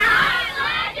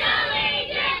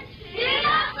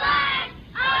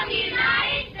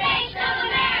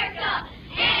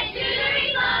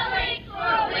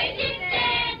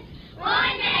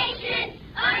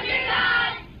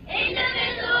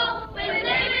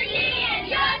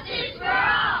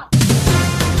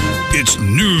It's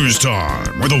news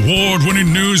time with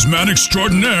award-winning newsman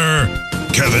extraordinaire,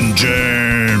 Kevin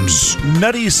James.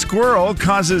 Nutty squirrel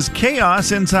causes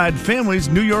chaos inside family's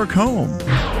New York home.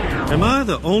 Am I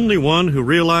the only one who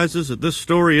realizes that this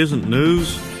story isn't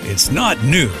news? It's not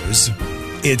news.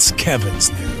 It's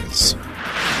Kevin's news.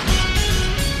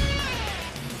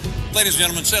 Ladies and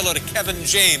gentlemen, say hello to Kevin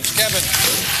James.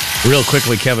 Kevin. Real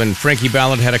quickly, Kevin, Frankie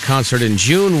Ballard had a concert in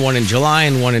June, one in July,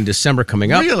 and one in December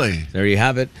coming up. Really? There you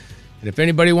have it. And if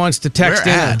anybody wants to text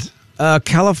Where in,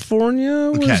 California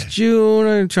was Okay. June.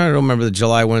 I'm trying to remember the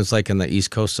July one. It's like in the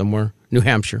East Coast somewhere. New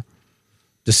Hampshire.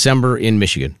 December in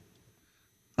Michigan.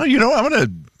 Oh, you know, I'm going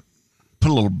to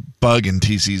put a little bug in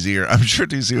TC's ear. I'm sure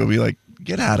TC will be like,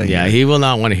 get out of here. Yeah, he will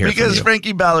not want to hear Because from you.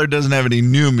 Frankie Ballard doesn't have any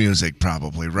new music,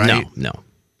 probably, right? No.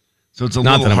 So it's a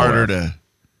Not little that I'm harder aware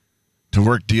to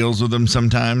work deals with them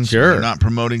sometimes. Sure. They're not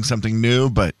promoting something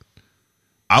new, but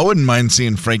I wouldn't mind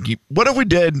seeing Frankie. What if we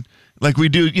did, like we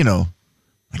do, you know,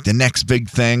 like the Next Big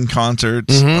Thing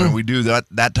concerts, or we do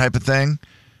that type of thing.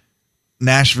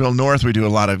 Nashville North, we do a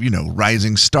lot of, you know,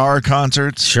 rising star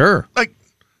concerts. Sure. Like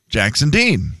Jackson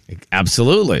Dean.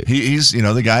 Absolutely. He's, you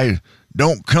know, the guy,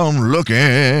 don't come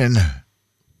looking.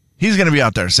 He's going to be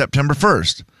out there September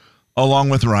 1st, along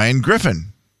with Ryan Griffin.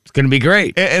 It's going to be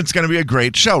great. It's going to be a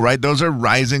great show, right? Those are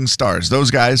rising stars.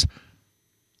 Those guys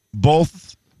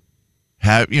both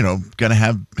have, you know, going to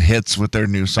have hits with their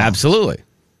new songs. Absolutely.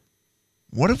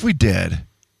 What if we did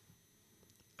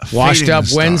a Washed fading Up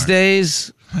star?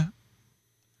 Wednesdays, A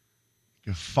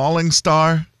falling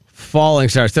star? Falling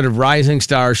Star, instead of Rising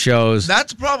Star shows.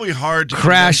 That's probably hard to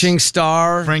Crashing convince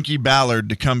Star. Frankie Ballard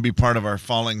to come be part of our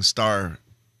falling star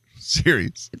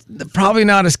series. Probably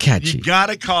not as catchy. You got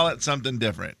to call it something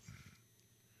different.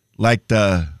 Like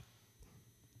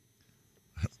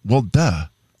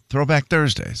Throwback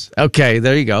Thursdays. Okay,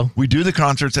 there you go. We do the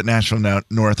concerts at Nashville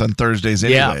North on Thursdays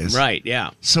anyways. Yeah, right, yeah.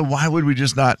 So why would we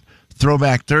just not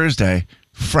Throwback Thursday,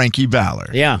 Frankie Ballard?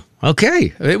 Yeah,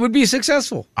 okay. It would be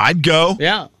successful. I'd go.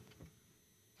 Yeah.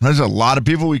 There's a lot of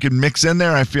people we could mix in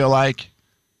there, I feel like,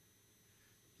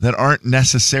 that aren't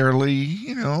necessarily,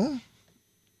 you know,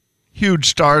 huge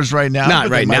stars right now. Not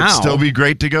but right they might now. still be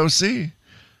great to go see.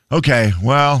 Okay,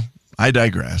 well, I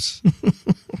digress.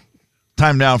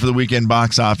 Time now for the weekend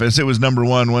box office. It was number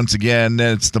one once again.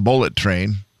 It's The Bullet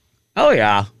Train. Oh,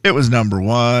 yeah. It was number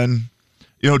one.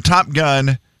 You know, Top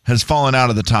Gun has fallen out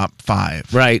of the top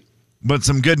 5. Right. But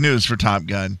some good news for Top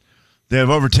Gun. They have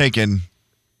overtaken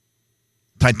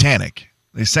Titanic.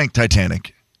 They sank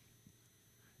Titanic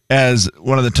as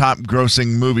one of the top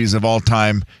grossing movies of all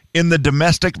time in the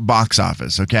domestic box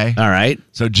office, okay? All right.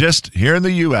 So just here in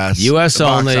the U.S. U.S. the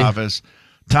only. box office,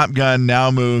 Top Gun now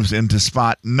moves into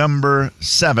spot number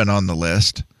 7 on the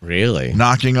list, Really?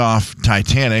 knocking off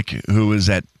Titanic, who was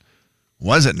at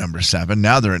number 7.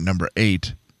 Now they're at number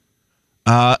 8.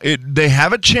 They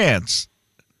have a chance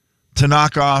to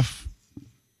knock off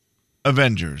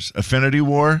Avengers, Infinity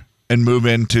War, and move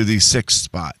into the 6th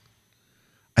spot.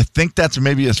 I think that's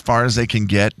maybe as far as they can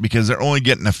get because they're only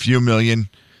getting a few million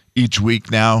each week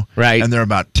now. Right. And they're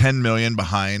about 10 million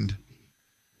behind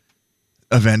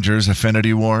Avengers,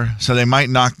 Infinity War. So they might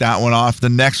knock that one off. The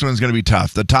next one's going to be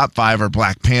tough. The top 5 are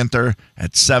Black Panther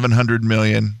at 700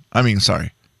 million.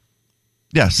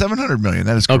 Yeah, 700 million.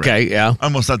 That is correct. Okay, yeah. I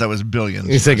almost thought that was billions.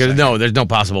 You for a think, second. no, there's no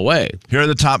possible way. Here are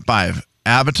the top 5.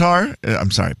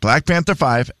 Black Panther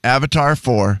 5, Avatar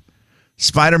 4,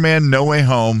 Spider-Man No Way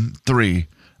Home 3,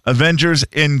 Avengers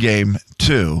Endgame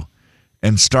 2,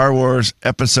 and Star Wars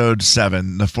Episode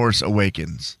 7, The Force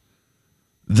Awakens.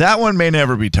 That one may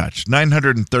never be touched.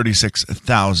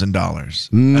 $936,000.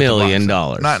 $1 million.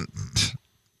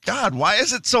 God, why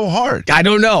is it so hard? I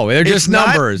don't know. They're just It's not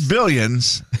numbers.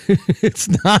 billions. It's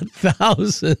not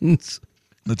thousands.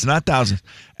 It's not thousands.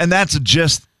 And that's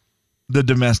just the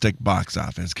domestic box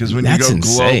office. Because when That's you go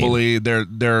insane. globally,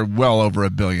 they're well over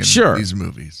 $1 billion. Sure. These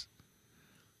movies.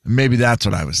 Maybe that's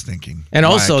what I was thinking. And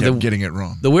why also I kept the- getting it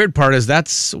wrong. The weird part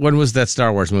is when was that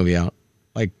Star Wars movie out?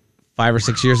 Like 5 or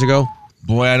 6 years ago?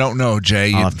 Boy, I don't know,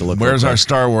 Jay. I'll have to look Where's real our quick.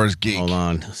 Star Wars geek? Hold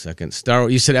on a second.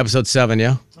 You said episode 7,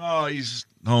 yeah? Oh, he's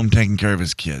home taking care of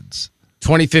his kids.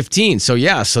 2015. So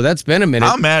that's been a minute.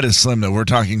 How mad is Slim that we're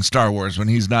talking Star Wars when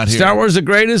he's not here? Star Wars, the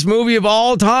greatest movie of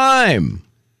all time.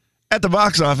 At the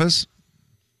box office.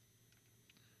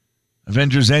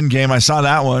 Avengers Endgame, I saw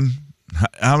that one.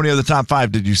 How many of the top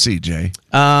 5 did you see, Jay?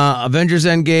 Avengers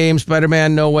Endgame,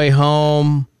 Spider-Man No Way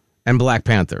Home, and Black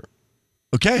Panther.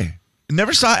 Okay.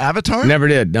 Never saw Avatar? Never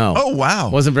did, no. Oh, wow.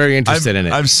 Wasn't very interested in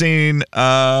it. I've seen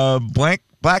Black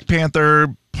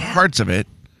Panther, parts of it,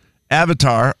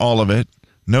 Avatar, all of it,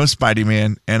 no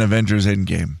Spidey-Man, and Avengers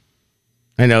Endgame.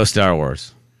 I know Star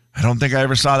Wars. I don't think I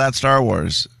ever saw that Star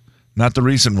Wars. Not the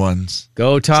recent ones.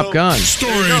 Go Top Gun.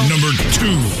 Story number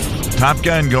 2. Top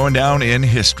Gun going down in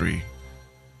history.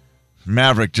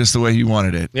 Maverick, just the way he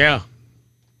wanted it. Yeah.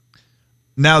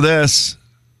 Now this,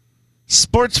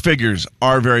 sports figures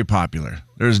are very popular.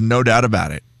 There's no doubt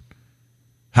about it.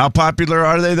 How popular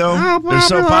are they, though? They're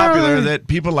so popular that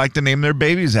people like to name their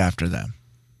babies after them.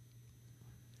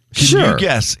 Can you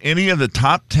guess any of the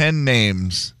top 10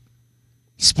 names,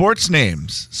 sports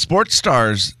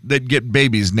stars that get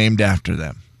babies named after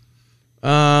them?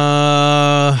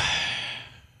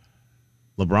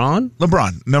 LeBron,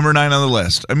 number 9 on the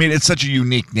list. I mean, it's such a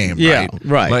unique name, Yeah, right?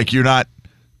 right. Like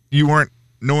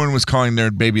no one was calling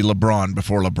their baby LeBron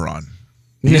before LeBron.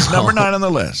 He's No. number 9 on the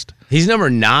list. He's number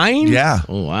 9? Yeah.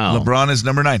 Oh, wow. LeBron is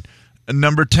number 9.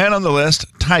 Number 10 on the list,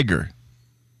 Tiger.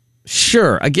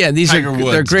 Sure. Again, Tiger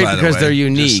Woods, they're great by the because way. they're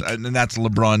unique. And that's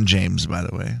LeBron James, by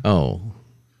the way. Oh.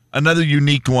 Another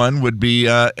unique one would be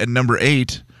at number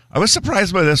 8. I was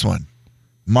surprised by this one.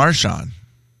 Marshawn.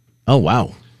 Oh,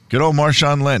 wow. Good old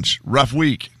Marshawn Lynch. Rough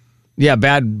week. Yeah,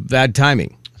 bad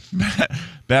timing.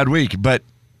 Bad week, but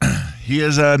he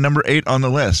is number 8 on the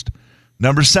list.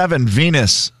 Number 7,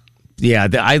 Venus. Yeah,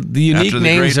 the unique After the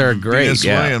names great are great. Venus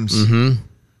Yeah. Williams. Mm-hmm.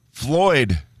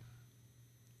 Floyd.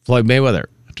 Floyd Mayweather.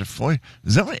 After Floyd.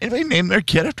 Does anybody name their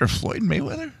kid after Floyd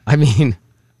Mayweather? I mean,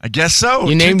 I guess so.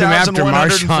 You named him after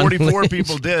 2,144 Marshawn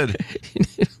people did.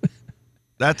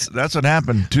 That's what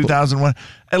happened. 2001.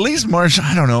 At least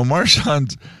I don't know.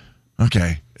 Marshawn's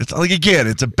okay. It's like again,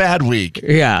 it's a bad week.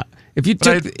 yeah. If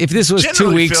this was 2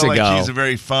 Generally weeks feel ago, like he's a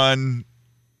very fun,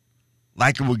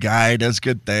 likable guy. Does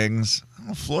good things.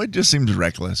 Floyd just seems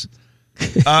reckless.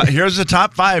 Here's the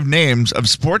top 5 names of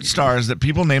sports stars that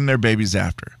people name their babies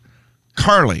after.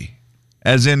 Carly,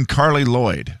 as in Carly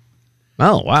Lloyd.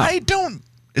 oh wow,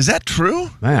 Is that true?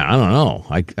 man, I don't know.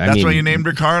 That's mean, why you named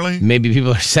her Carly? Maybe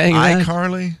people are saying that.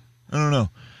 Carly? I don't know.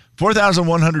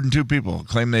 4,102 people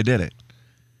claim they did it.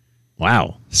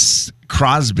 Wow.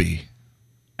 Crosby,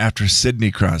 after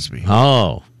Sidney Crosby.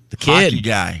 Oh, the kid. Hockey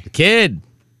guy. The kid.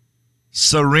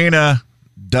 Serena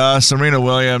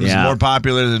Williams, Yeah. more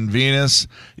popular than Venus.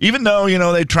 Even though,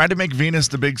 they tried to make Venus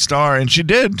the big star, and she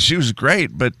did. She was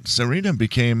great, but Serena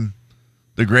became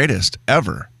the greatest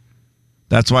ever.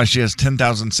 That's why she has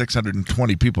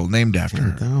 10,620 people named after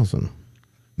her. 10,000.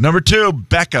 Number 2,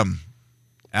 Beckham.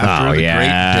 After the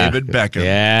great David Beckham.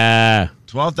 Yeah.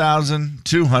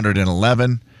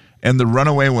 12,211. And the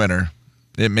runaway winner.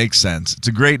 It makes sense. It's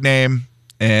a great name.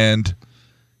 And,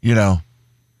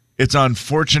 it's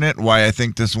unfortunate why I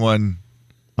think this one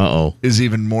is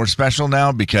even more special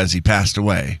now because he passed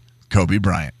away. Kobe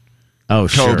Bryant. Oh,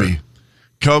 sure.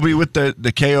 Kobe with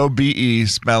the Kobe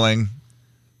spelling.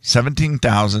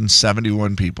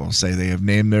 17,071 people say they have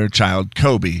named their child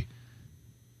Kobe.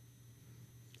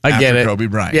 I get after it. Kobe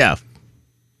Bryant. Yeah.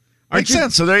 Makes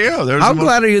sense. So there you go. How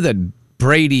glad are you that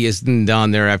Brady isn't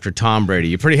on there after Tom Brady?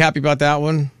 You pretty happy about that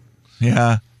one?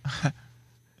 Yeah.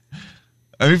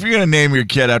 I mean, if you're going to name your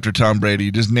kid after Tom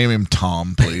Brady, just name him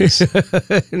Tom, please.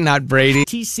 Not Brady.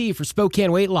 TC for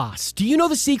Spokane Weight Loss. Do you know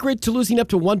the secret to losing up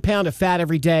to 1 pound of fat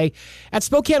every day? At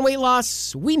Spokane Weight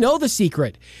Loss, we know the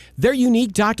secret. Their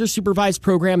unique doctor-supervised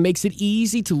program makes it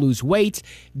easy to lose weight,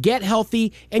 get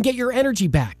healthy, and get your energy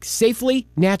back safely,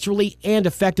 naturally, and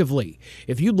effectively.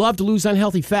 If you'd love to lose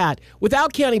unhealthy fat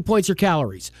without counting points or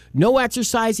calories, no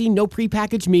exercising, no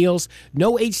prepackaged meals,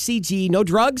 no HCG, no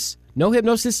drugs, no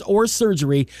hypnosis or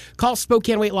surgery, call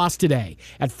Spokane Weight Loss today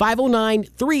at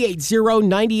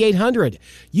 509-380-9800.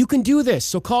 You can do this,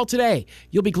 so call today.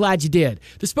 You'll be glad you did.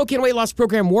 The Spokane Weight Loss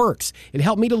program works. It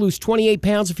helped me to lose 28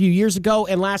 pounds a few years ago,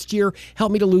 and last year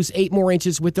helped me to lose 8 more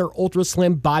inches with their Ultra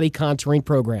Slim Body Contouring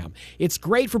program. It's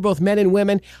great for both men and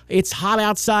women. It's hot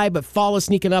outside, but fall is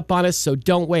sneaking up on us, so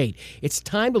don't wait. It's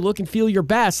time to look and feel your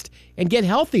best and get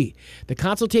healthy. The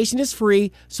consultation is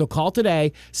free, so call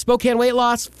today. Spokane Weight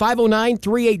Loss,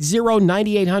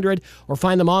 509-380-9800, or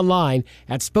find them online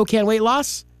at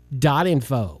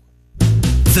SpokaneWeightLoss.info.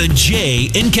 The Jay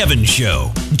and Kevin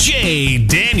Show. Jay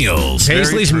Daniels.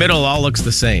 Paisley's middle all looks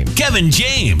the same. Kevin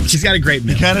James. She's got a great He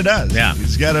middle. kind of does. Yeah.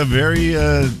 He's got a very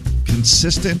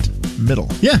consistent middle.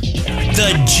 Yeah.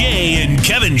 The Jay and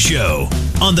Kevin Show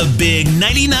on the Big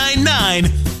 99.9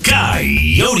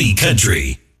 Coyote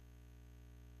Country.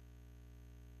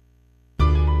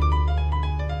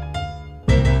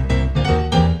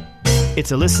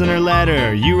 It's a listener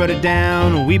letter. You wrote it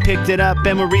down. We picked it up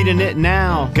and we're reading it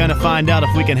now. Gonna find out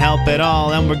if we can help at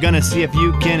all. And we're gonna see if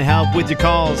you can help with your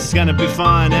calls. It's gonna be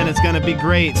fun and it's gonna be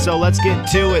great. So let's get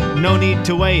to it. No need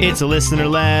to wait. It's a listener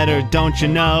letter, don't you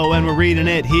know? And we're reading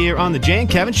it here on the Jay and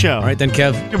Kevin Show. All right then,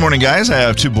 Kev. Good morning, guys. I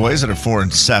have 2 boys that are 4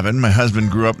 and 7. My husband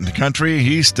grew up in the country.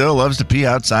 He still loves to pee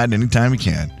outside anytime he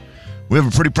can. We have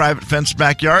a pretty private fenced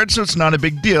backyard, so it's not a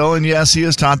big deal. And yes, he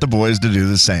has taught the boys to do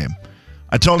the same.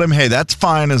 I told him, hey, that's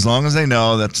fine as long as they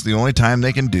know that's the only time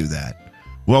they can do that.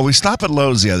 Well, we stopped at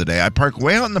Lowe's the other day. I park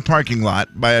way out in the parking lot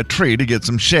by a tree to get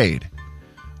some shade.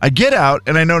 I get out,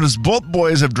 and I notice both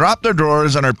boys have dropped their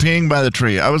drawers and are peeing by the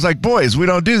tree. I was like, boys, we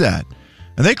don't do that.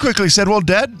 And they quickly said, well,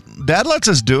 Dad lets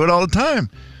us do it all the time.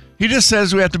 He just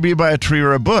says we have to be by a tree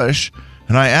or a bush.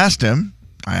 And I asked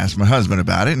my husband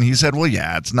about it, and he said, well,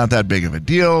 yeah, it's not that big of a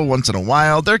deal. Once in a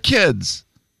while, they're kids.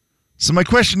 So my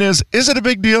question is it a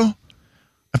big deal?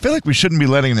 I feel like we shouldn't be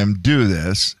letting them do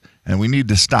this, and we need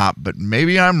to stop, but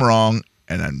maybe I'm wrong,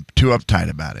 and I'm too uptight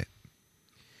about it.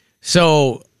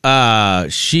 So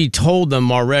she told them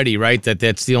already, right, that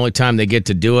that's the only time they get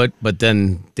to do it, but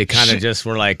then they kind of just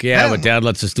were like, but Dad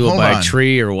lets us do it by a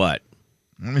tree or what?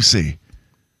 Let me see.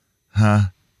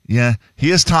 Yeah,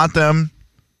 he has taught them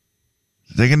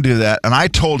they can do that, and I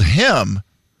told him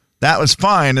that was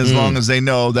fine as long as they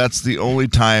know that's the only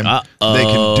time they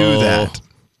can do that.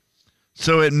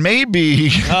 So it may be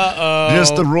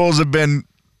just the rules have been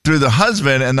through the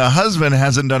husband, and the husband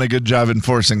hasn't done a good job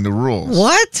enforcing the rules.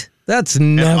 What? That's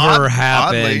never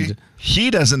happened. Oddly, he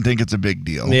doesn't think it's a big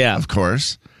deal. Yeah. Of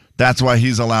course. That's why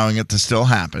he's allowing it to still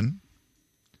happen.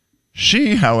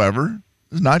 She, however,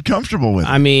 is not comfortable with it.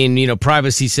 I mean,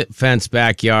 privacy fence,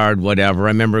 backyard, whatever. I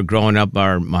remember growing up,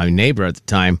 my neighbor at the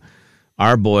time,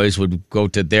 our boys would go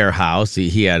to their house.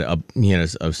 He had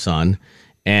a son.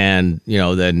 And,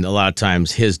 then a lot of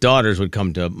times his daughters would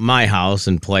come to my house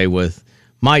and play with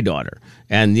my daughter.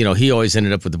 And, he always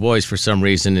ended up with the boys for some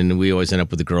reason, and we always end up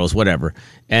with the girls, whatever.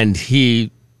 And he,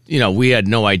 we had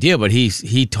no idea, but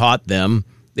he taught them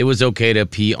it was okay to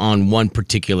pee on one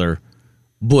particular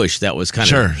bush that was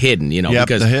kind of hidden,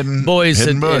 because the boys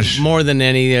hidden bush. More than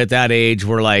any at that age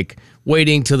were like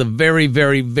waiting till the very,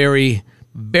 very, very,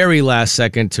 very last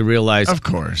second to realize, of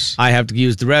course, I have to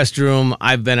use the restroom.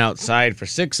 I've been outside for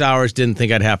 6 hours, didn't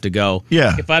think I'd have to go.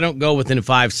 Yeah. If I don't go within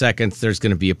 5 seconds, there's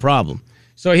going to be a problem.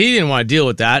 So he didn't want to deal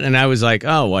with that, and I was like,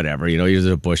 oh, whatever. There's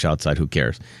a bush outside. Who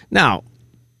cares? Now,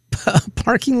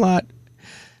 parking lot,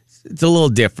 it's a little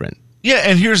different. Yeah,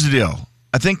 and here's the deal.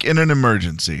 I think in an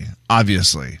emergency,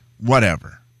 obviously,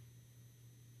 whatever.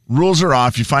 Rules are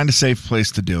off. You find a safe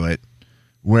place to do it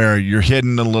where you're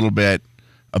hidden a little bit.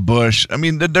 A bush. I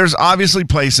mean, there's obviously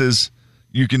places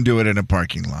you can do it in a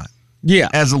parking lot. Yeah.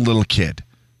 As a little kid,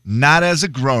 not as a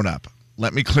grown-up.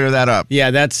 Let me clear that up.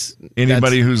 Yeah, that's...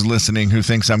 Anybody who's listening who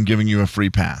thinks I'm giving you a free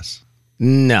pass.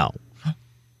 No.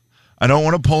 I don't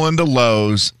want to pull into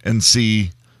Lowe's and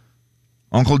see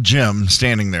Uncle Jim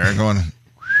standing there going,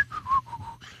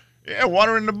 yeah,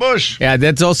 water in the bush. Yeah,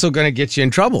 that's also going to get you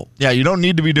in trouble. Yeah, you don't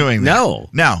need to be doing that. No.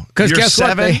 Now, because guess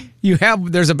 7,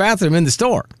 what? There's a bathroom in the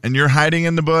store. And you're hiding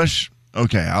in the bush?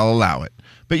 Okay, I'll allow it.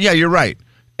 But yeah, you're right.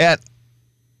 At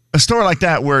a store like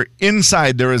that where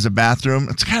inside there is a bathroom,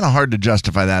 it's kind of hard to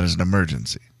justify that as an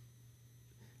emergency.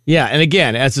 Yeah, and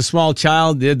again, as a small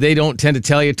child, they don't tend to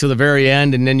tell you till the very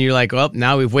end, and then you're like, oh,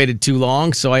 now we've waited too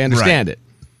long, so I understand it.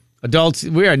 Adults,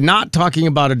 we are not talking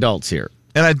about adults here.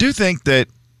 And I do think that,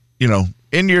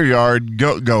 in your yard,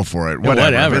 go for it.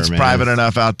 Whatever. If it's private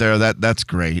enough out there, that's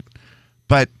great.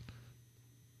 But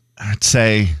I'd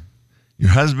say your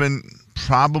husband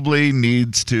probably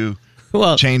needs to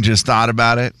change his thought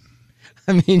about it.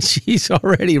 I mean, she's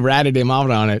already ratted him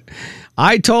out on it.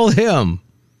 I told him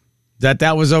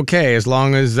that was okay as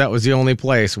long as that was the only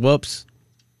place. Whoops.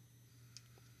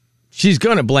 She's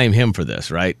going to blame him for this,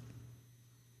 right?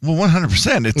 Well,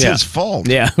 100%. It's his fault.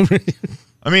 Yeah.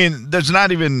 I mean, there's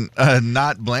not even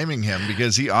not blaming him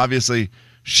because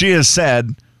she has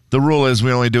said the rule is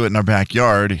we only do it in our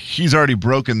backyard. He's already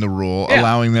broken the rule,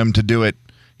 allowing them to do it,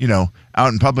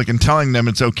 out in public and telling them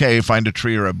it's okay, find a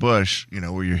tree or a bush,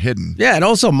 where you're hidden. Yeah, and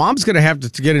also Mom's going to have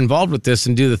to get involved with this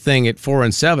and do the thing at 4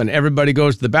 and 7. Everybody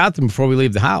goes to the bathroom before we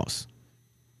leave the house.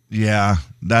 Yeah,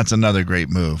 that's another great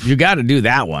move. You got to do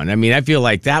that one. I mean, I feel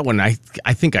like that one, I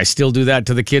think I still do that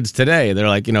to the kids today. They're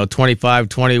like, 25,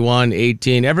 21,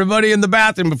 18. Everybody in the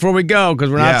bathroom before we go because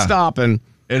we're not stopping.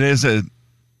 It is a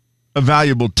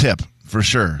valuable tip for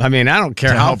sure. I mean, I don't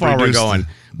care To how help far we're reduce going.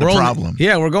 the problem.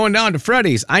 Yeah, we're going down to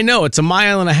Freddy's. I know it's a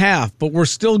mile and a half, but we're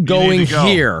still You need going to go.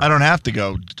 here. I don't have to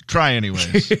go. Try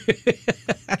anyways.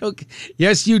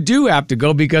 Yes, you do have to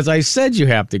go because I said you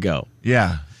have to go.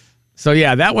 Yeah. So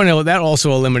yeah, that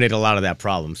also eliminated a lot of that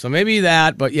problem. So maybe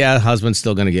that, but yeah, husband's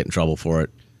still going to get in trouble for it.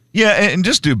 Yeah, and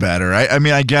just do better. I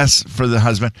mean, I guess for the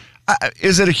husband,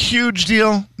 is it a huge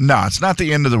deal? No, it's not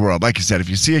the end of the world. Like I said, if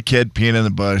you see a kid peeing in the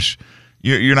bush,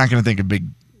 you're not going to think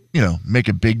make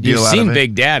a big deal You've out of it. seen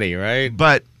Big Daddy, right?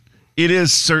 But it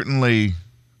is certainly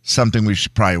something we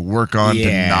should probably work on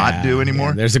to not do anymore.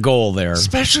 Yeah, there's a goal there.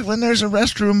 Especially when there's a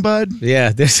restroom, bud.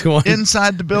 Yeah, there's one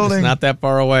inside the building. It's not that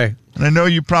far away. And I know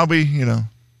you probably,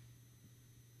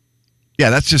 yeah,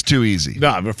 that's just too easy.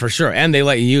 No, but for sure. And they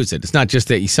let you use it. It's not just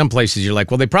that some places you're like,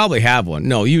 well, they probably have one.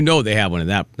 No, they have one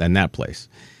in that place.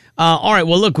 All right,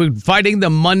 well, look, we're fighting the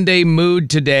Monday mood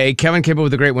today. Kevin came up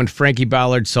with a great one, Frankie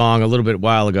Ballard song, a little bit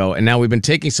while ago. And now we've been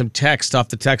taking some text off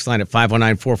the text line at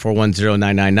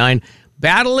 519-441-0999,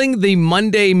 battling the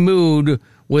Monday mood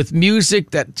with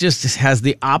music that just has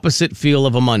the opposite feel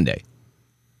of a Monday.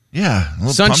 Yeah.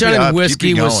 Well, Sunshine and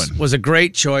Whiskey Keep me was a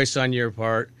great choice on your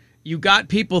part. You got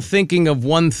people thinking of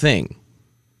one thing.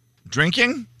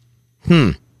 Drinking?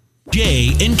 Jay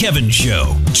and Kevin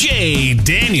Show. Jay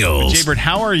Daniels. Jaybird,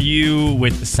 how are you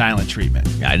with the silent treatment?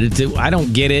 I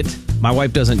don't get it. My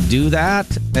wife doesn't do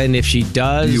that, and if she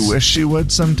does, Do you wish she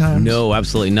would sometimes? No,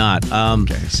 absolutely not.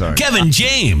 Okay, sorry. Kevin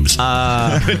James. Good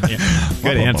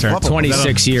answer.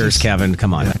 26 years, Kevin.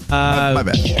 Come on. My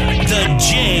bad. The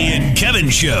Jay and Kevin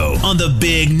Show on the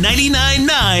Big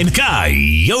 99.9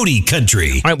 Coyote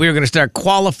Country. All right, we are going to start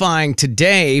qualifying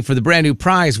today for the brand new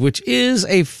prize, which is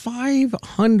a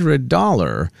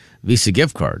 $500 Visa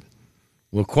gift card.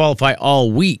 We'll qualify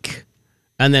all week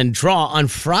and then draw on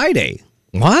Friday.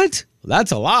 What?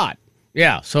 That's a lot.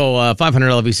 Yeah, so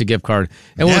 $500 Visa gift card,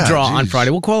 and we'll draw on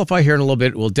Friday. We'll qualify here in a little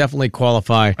bit. We'll definitely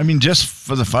qualify. I mean, just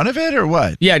for the fun of it, or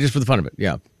what? Yeah, just for the fun of it,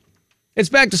 yeah. It's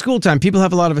back to school time. People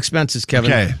have a lot of expenses,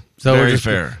 Kevin. Okay, so very we're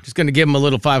fair. Just going to give them a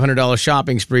little $500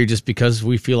 shopping spree just because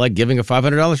we feel like giving a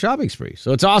 $500 shopping spree.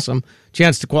 So it's awesome.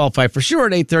 Chance to qualify for sure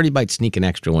at 8:30. Might sneak an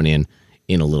extra one in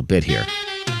a little bit here.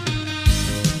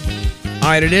 All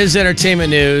right, it is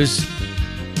entertainment news.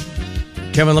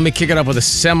 Kevin, let me kick it up with a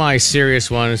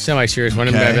semi-serious one. And by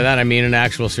that, I mean an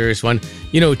actual serious one.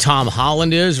 You know who Tom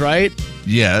Holland is, right?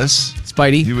 Yes.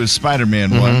 Spidey. He was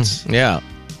Spider-Man once. Yeah.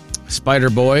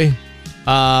 Spider-Boy.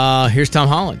 Here's Tom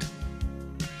Holland.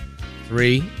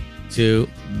 3, 2,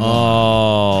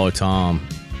 oh, Tom.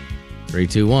 3,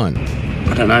 2, 1.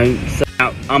 I don't know,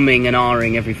 out umming and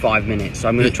ahhing every 5 minutes, so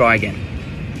I'm going to try again.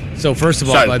 So first of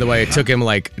all, by the way, it took him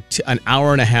like an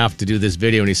hour and a half to do this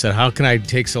video, and he said, how can I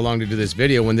take so long to do this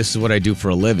video when this is what I do for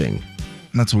a living?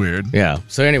 That's weird. Yeah,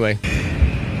 so anyway.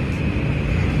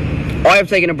 I have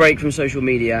taken a break from social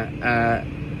media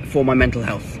for my mental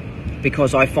health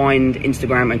because I find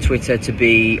Instagram and Twitter to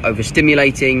be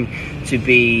overstimulating, to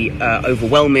be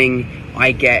overwhelming.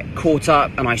 I get caught up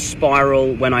and I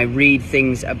spiral when I read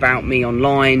things about me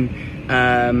online.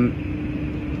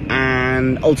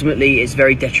 And ultimately, it's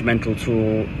very detrimental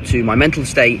to my mental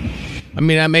state. I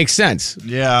mean, that makes sense.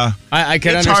 Yeah. I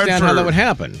can understand how that would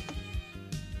happen.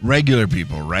 Regular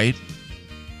people, right?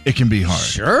 It can be hard.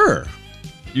 Sure.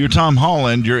 You're Tom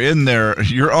Holland. You're in there.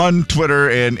 You're on Twitter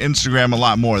and Instagram a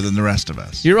lot more than the rest of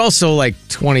us. You're also like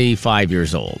 25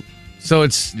 years old. So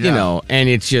it's, and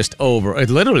it's just over. It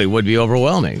literally would be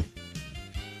overwhelming.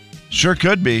 Sure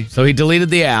could be. So he deleted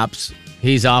the apps.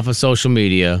 He's off of social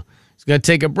media. He's going to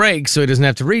take a break so he doesn't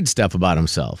have to read stuff about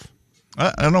himself.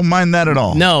 I don't mind that at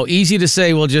all. No, easy to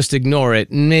say, well, just ignore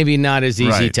it. Maybe not as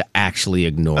easy to actually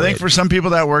ignore it. I think for some people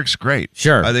that works great.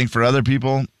 Sure. I think for other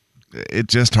people,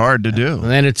 it's just hard to do.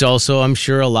 And it's also, I'm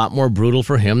sure, a lot more brutal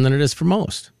for him than it is for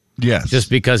most. Yes. Just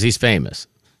because he's famous.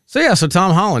 So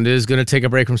Tom Holland is going to take a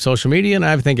break from social media, and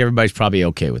I think everybody's probably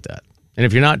okay with that. And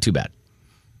if you're not, too bad.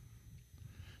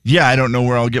 Yeah, I don't know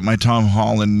where I'll get my Tom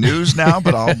Holland news now,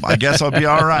 but I guess I'll be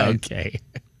all right. Okay.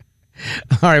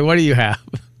 All right, what do you have?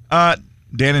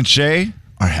 Dan and Shay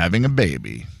are having a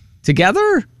baby.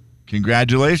 Together?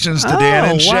 Congratulations to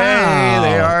Dan and Shay. Wow.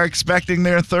 They are expecting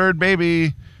their third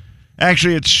baby.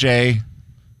 Actually, it's Shay.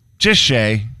 Just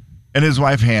Shay and his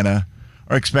wife Hannah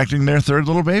are expecting their third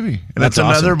little baby. And that's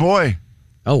another boy.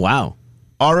 Oh, wow.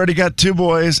 Already got 2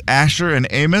 boys, Asher and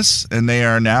Amos, and they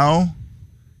are now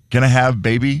going to have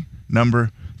baby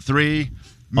number 3.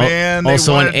 Man,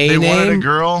 they wanted a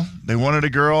girl. They wanted a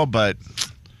girl, but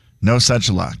no such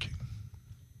luck.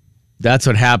 That's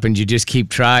what happened. You just keep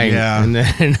trying. Yeah. And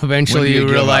then eventually you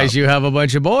realize you have a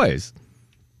bunch of boys.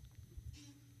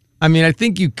 I mean, I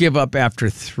think you give up after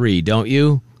 3, don't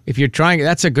you? If you're trying,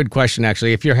 that's a good question,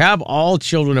 actually. If you have all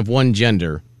children of one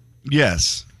gender,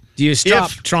 yes. Do you stop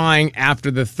trying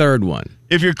after the 3rd one?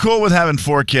 If you're cool with having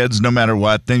 4 kids, no matter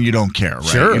what, then you don't care, right?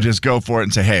 Sure. You just go for it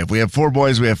and say, hey, if we have 4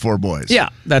 boys, we have 4 boys. Yeah,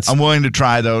 I'm willing to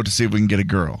try, though, to see if we can get a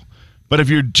girl. But if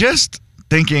you're just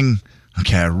thinking,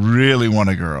 okay, I really want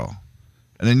a girl,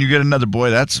 and then you get another boy,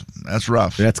 that's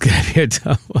rough. That's going to be a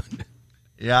tough one.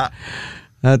 Yeah.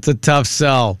 That's a tough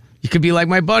sell. You could be like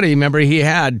my buddy. Remember, he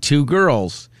had 2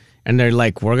 girls, and they're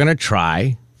like, we're going to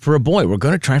try for a boy. We're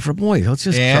going to try for a boy. Let's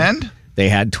just And? Try. They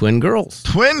had twin girls.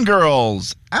 Twin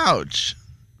girls. Ouch.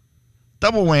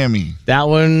 Double whammy. That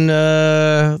one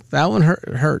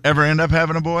hurt. Ever end up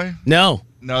having a boy? No.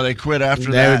 No, they quit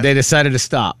after that. They decided to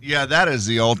stop. Yeah, that is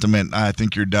the ultimate. I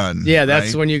think you're done. Yeah,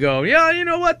 that's right? when you go, yeah, you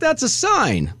know what? That's a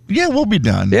sign. Yeah, we'll be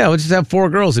done. Yeah, we'll just have 4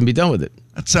 girls and be done with it.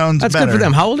 That sounds That's better. good for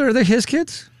them. How old are his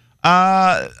kids?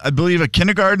 I believe a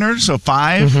kindergartner, so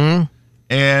 5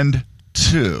 and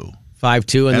 2. 5,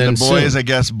 2, and then the boys, soon. I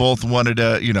guess, both wanted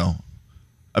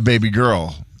a baby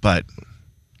girl. But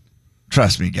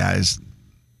trust me, guys,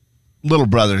 little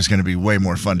brother is going to be way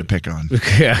more fun to pick on.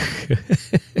 Yeah.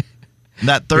 And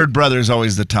that 3rd brother is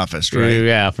always the toughest, right?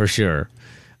 Yeah, for sure.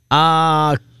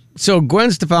 So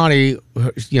Gwen Stefani,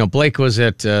 Blake was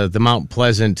at the Mount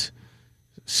Pleasant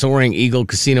Soaring Eagle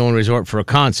Casino and Resort for a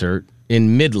concert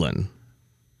in Midland,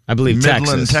 I believe,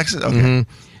 Midland, Texas. Okay.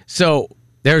 So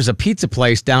there's a pizza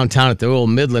place downtown at the old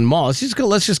Midland Mall. Let's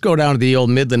just go down to the old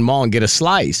Midland Mall and get a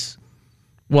slice.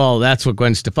 Well, that's what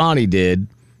Gwen Stefani did,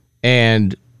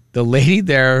 and the lady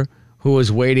there who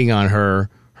was waiting on her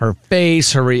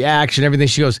face, her reaction, everything.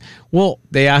 She goes, well,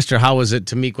 they asked her, how was it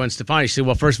to meet Gwen Stefani? She said,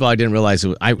 well, first of all, I didn't realize it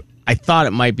was, I thought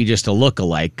it might be just a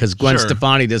look-alike because Gwen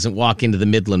Stefani doesn't walk into the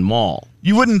Midland Mall.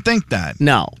 You wouldn't think that.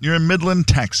 No. You're in Midland,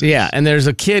 Texas. Yeah, and there's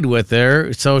a kid with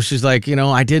her, so she's like,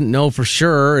 I didn't know for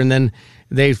sure. And then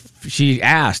she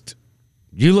asked,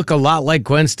 you look a lot like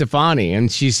Gwen Stefani.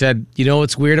 And she said, you know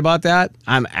what's weird about that?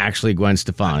 I'm actually Gwen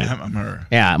Stefani. I'm her.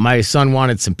 Yeah, my son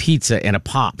wanted some pizza and a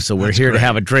pop, so we're here to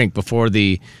have a drink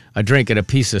a drink and a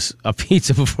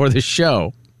pizza before the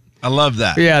show. I love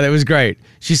that. Yeah, that was great.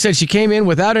 She said she came in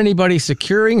without anybody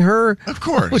securing her. Of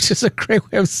course. Which is a great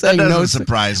way of saying that doesn't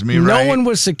surprise me, right? No one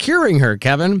was securing her,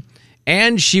 Kevin,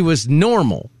 and she was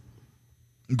normal.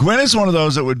 Gwen is one of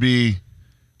those that would be,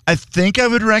 I think I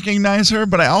would recognize her,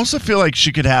 but I also feel like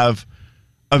she could have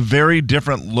a very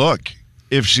different look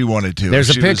if she wanted to. There's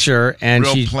a picture, and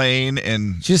real plain,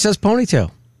 and she just says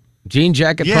ponytail. Jean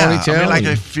jacket, ponytail. I mean,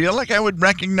 I feel like I would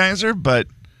recognize her, but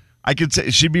I could say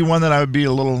she'd be one that I would be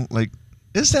a little like,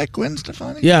 is that Gwen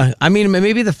Stefani? Yeah, I mean,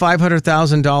 maybe the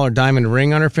 $500,000 diamond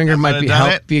ring on her finger might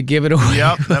help you give it away.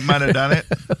 Yep, that might have done it.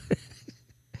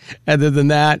 Other than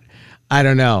that, I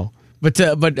don't know.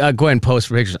 But Gwen posts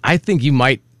for pictures. I think you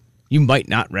might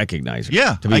not recognize her.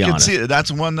 Yeah, to be I can honest. see it.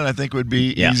 That's one that I think would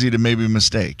be easy to maybe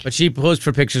mistake. But she posed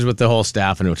for pictures with the whole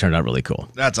staff, and it turned out really cool.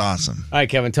 That's awesome. All right,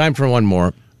 Kevin, time for one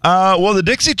more. Well, the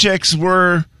Dixie Chicks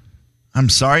were, I'm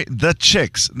sorry, the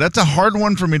Chicks. That's a hard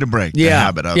one for me to break the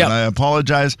habit of. Yep. And I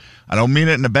apologize. I don't mean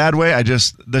it in a bad way.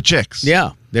 The Chicks.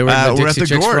 Yeah, they were the Dixie at the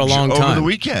Chicks Gorge for a long time. over the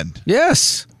weekend.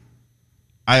 Yes.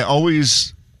 I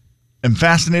always am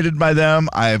fascinated by them.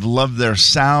 I've loved their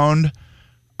sound.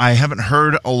 I haven't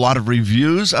heard a lot of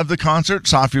reviews of the concert.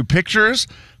 Saw a few pictures.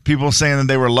 People saying that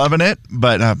they were loving it.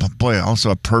 But, boy,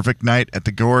 also a perfect night at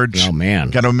the Gorge. Oh,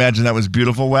 man. Got to imagine that was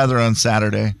beautiful weather on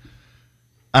Saturday.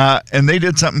 And they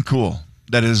did something cool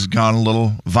that has gone a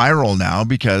little viral now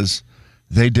because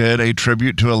they did a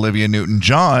tribute to Olivia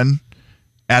Newton-John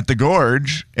at the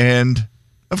Gorge. And,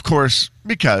 of course,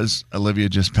 because Olivia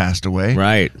just passed away.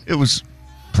 Right. It was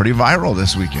pretty viral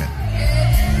this weekend.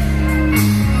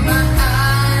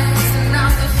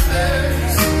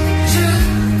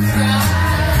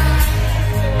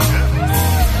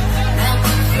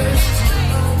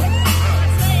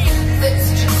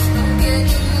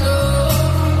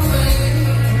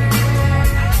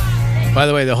 By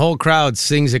the way, the whole crowd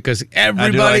sings it because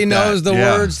everybody knows the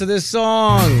words to this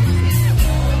song.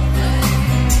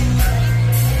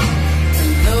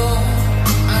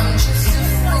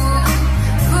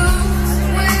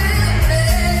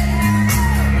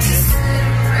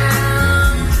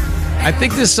 I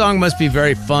think this song must be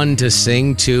very fun to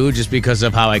sing, too, just because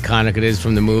of how iconic it is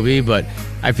from the movie. But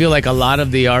I feel like a lot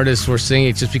of the artists were singing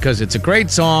it just because it's a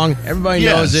great song. Everybody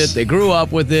knows it. They grew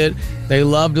up with it. They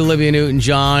loved Olivia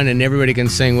Newton-John, and everybody can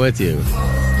sing with you.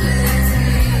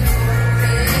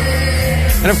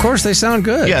 And, of course, they sound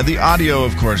good. Yeah, the audio,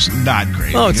 of course, not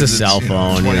great. Oh, it's a cell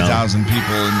phone. 20,000 people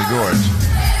in the Gorge.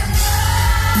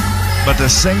 But the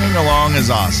singing along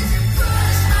is awesome.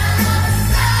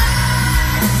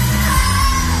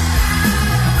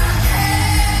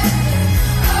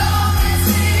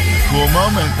 cool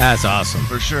moment. That's awesome.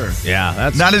 For sure. Yeah,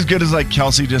 that's not as good as like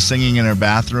Kelsey just singing in her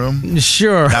bathroom.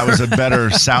 Sure. That was a better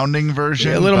sounding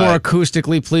version. A little more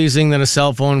acoustically pleasing than a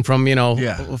cell phone from,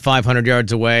 500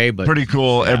 yards away. But pretty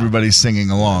cool. Yeah. Everybody's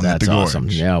singing along at the Gorge. Awesome.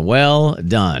 Yeah, well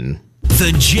done.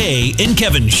 The Jay and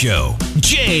Kevin Show.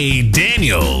 Jay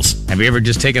Daniels. Have you ever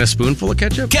just taken a spoonful of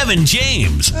ketchup? Kevin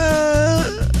James.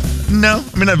 No.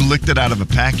 I mean, I've licked it out of a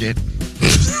packet.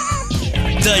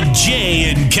 The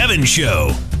Jay and Kevin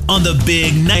Show on the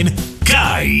Big 9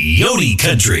 Coyote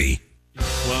Country.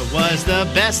 What was the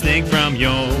best thing from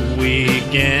your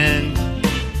weekend?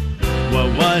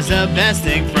 What was the best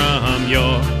thing from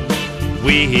your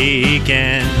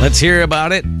weekend? Let's hear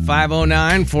about it.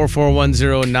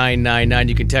 509-441-0999.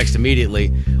 You can text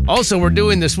immediately. Also, we're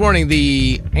doing this morning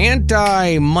the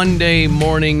anti-Monday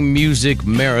morning music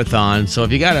marathon. So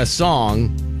if you got a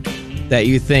song that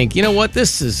you think, you know what,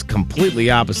 this is completely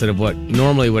opposite of what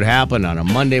normally would happen on a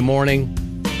Monday morning,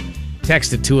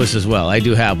 text it to us as well. I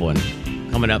do have one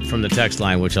coming up from the text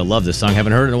line, which I love this song.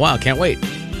 Haven't heard it in a while. Can't wait.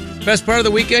 Best part of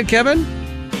the weekend, Kevin?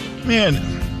 Man,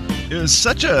 it was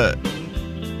such a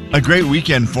great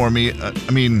weekend for me.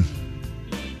 I mean,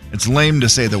 it's lame to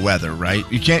say the weather, right?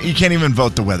 You can't even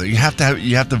vote the weather. You have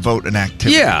to vote an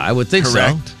activity. Yeah, I would think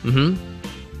correct? So. Mm-hmm.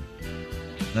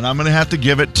 And I'm going to have to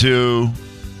give it to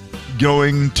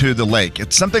going to the lake.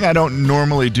 It's something I don't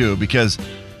normally do because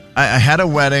I had a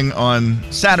wedding on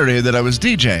Saturday that I was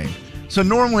DJing. So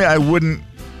normally I wouldn't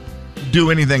do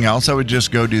anything else. I would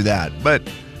just go do that. But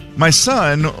my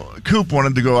son, Coop,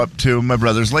 wanted to go up to my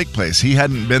brother's lake place. He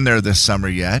hadn't been there this summer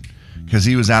yet because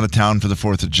he was out of town for the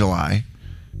 4th of July.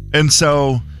 And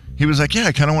so he was like, yeah,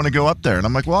 I kind of want to go up there. And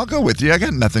I'm like, well, I'll go with you. I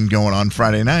got nothing going on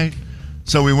Friday night.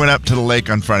 So we went up to the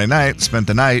lake on Friday night, spent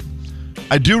the night.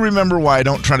 I do remember why I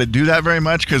don't try to do that very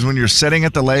much, because when you're sitting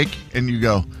at the lake and you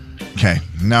go, okay,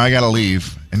 now I got to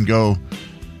leave and go,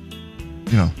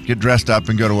 get dressed up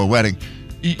and go to a wedding.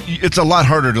 It's a lot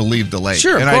harder to leave the lake.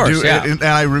 Sure, and of course, and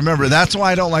I remember that's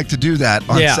why I don't like to do that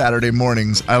on Saturday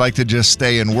mornings. I like to just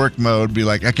stay in work mode, be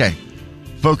like, okay,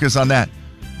 focus on that.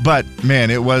 But man,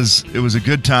 it was a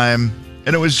good time,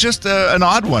 and it was just an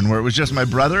odd one where it was just my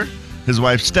brother, his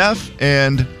wife Steph,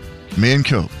 and me and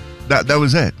Coop. That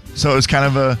was it. So it was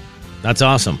kind of that's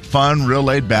awesome, fun, real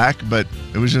laid back, but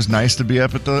it was just nice to be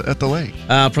up at the lake.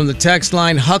 From the text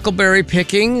line, huckleberry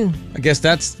picking. I guess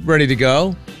that's ready to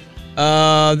go.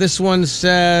 This one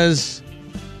says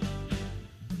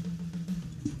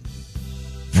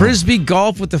Frisbee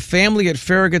golf with the family at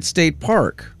Farragut State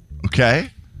Park. Okay.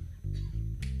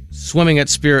 Swimming at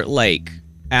Spirit Lake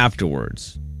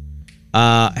afterwards.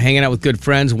 Hanging out with good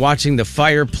friends, watching the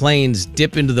fire planes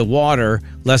dip into the water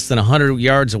less than 100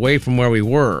 yards away from where we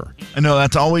were. I know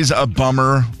that's always a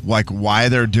bummer, like why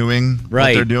they're doing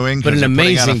what they're doing, but an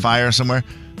amazing putting out a fire somewhere.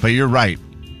 But you're right.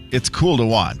 It's cool to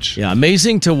watch. Yeah,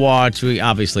 amazing to watch.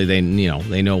 Obviously they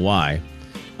know why.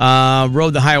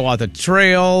 Rode the Hiawatha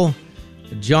Trail.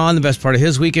 John, the best part of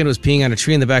his weekend was peeing on a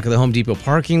tree in the back of the Home Depot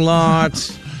parking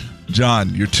lot.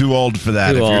 John, you're too old for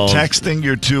that. If you're texting,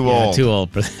 you're too old. Too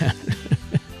old for that.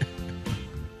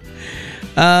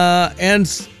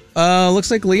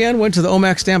 Looks like Leanne went to the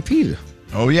Omak Stampede.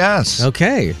 Oh, yes.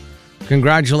 Okay.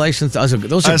 Congratulations.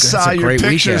 Those are I saw your great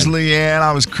pictures, weekend. Leanne.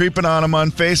 I was creeping on them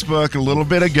on Facebook a little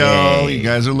bit ago. Okay. You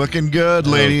guys are looking good,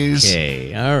 ladies.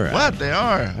 Okay, all right. What? They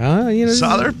are.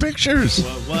 Saw their pictures.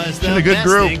 What was Been the a good best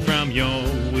group. thing from your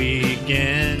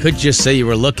weekend? Could just say you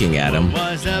were looking at them.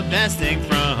 What was the best thing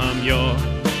from your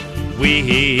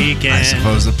weekend? I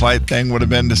suppose the polite thing would have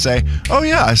been to say, oh,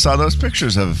 yeah, I saw those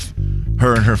pictures of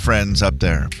her and her friends up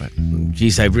there. But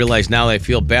geez, I realize now that I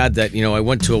feel bad that, I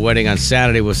went to a wedding on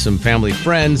Saturday with some family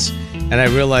friends, and I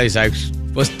realized I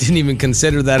didn't even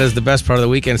consider that as the best part of the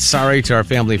weekend. Sorry to our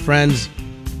family friends.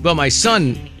 But my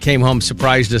son came home,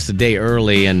 surprised us a day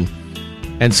early, and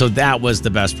so that was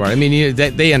the best part. I mean,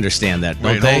 they understand that,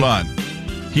 don't wait, they? hold on.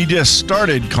 He just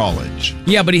started college.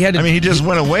 Yeah, but he had to... he just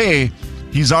went away.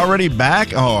 He's already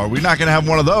back? Oh, are we not going to have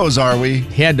one of those, are we?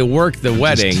 He had to work the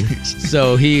wedding,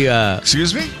 so he...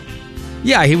 Excuse me?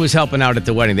 Yeah, he was helping out at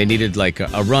the wedding. They needed like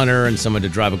a runner and someone to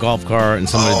drive a golf cart and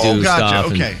someone to do gotcha.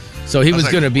 stuff. Okay. So he was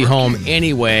like, going to be home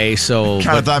anyway, so...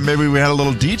 Kind of thought maybe we had a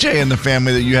little DJ in the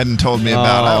family that you hadn't told me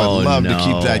about. I would love to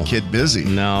keep that kid busy.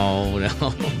 No.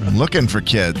 I'm looking for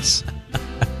kids.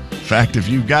 In fact, if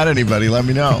you've got anybody, let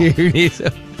me know.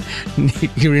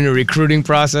 You're in a recruiting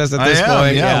process at this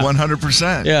point? Yeah,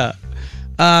 100%.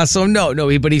 Yeah. So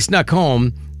no, but he snuck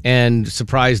home and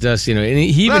surprised us, and he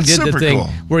even That's did the thing cool.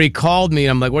 where he called me,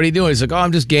 and I'm like, what are you doing? He's like, oh,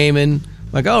 I'm just gaming.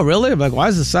 I'm like, oh, really? I'm like, why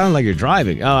does it sound like you're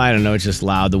driving? Oh, I don't know. It's just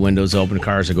loud. The window's open.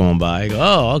 Cars are going by. I go,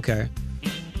 oh, okay.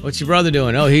 What's your brother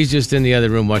doing? Oh, he's just in the other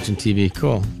room watching TV.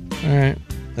 Cool. All right.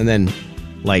 And then,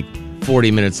 like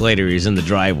 40 minutes later, he's in the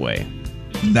driveway.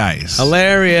 Nice.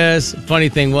 Hilarious. Funny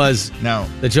thing was, Now,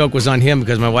 the joke was on him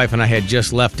because my wife and I had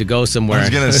just left to go somewhere. I was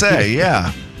going to say,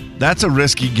 yeah. That's a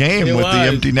risky game It with was. the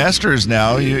empty nesters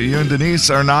now. You and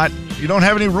Denise are not, you don't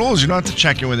have any rules. You don't have to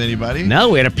check in with anybody. No,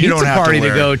 we had a You don't pizza have to party to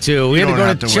wear- go to. We you had to don't go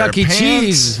have to to wear Chuck E. pants.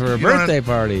 Cheese for a You don't birthday have-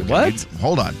 party. What?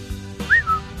 Hold on.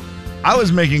 I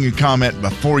was making a comment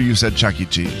before you said Chuck E.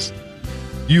 Cheese.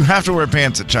 You have to wear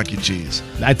pants at Chuck E. Cheese.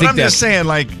 I think But I'm that's- just saying,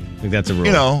 like, I think that's a rule.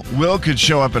 you know, Will could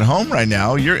show up at home right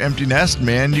now. You're empty nest,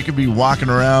 man. You could be walking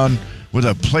around with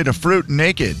a plate of fruit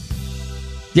naked.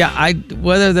 Yeah,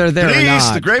 whether they're there or Denise,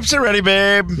 not. the grapes are ready,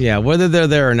 babe. Yeah, whether they're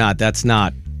there or not, that's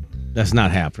not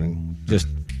happening. Just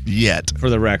Yet. for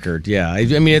the record. Yeah, I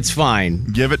mean it's fine.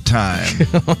 Give it time.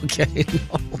 Okay.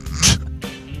 No.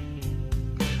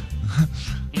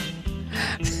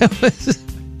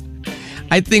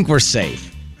 I think we're safe.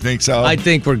 Think so? I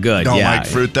think we're good. Don't yeah. like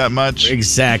fruit that much?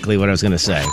 Exactly what I was going to say.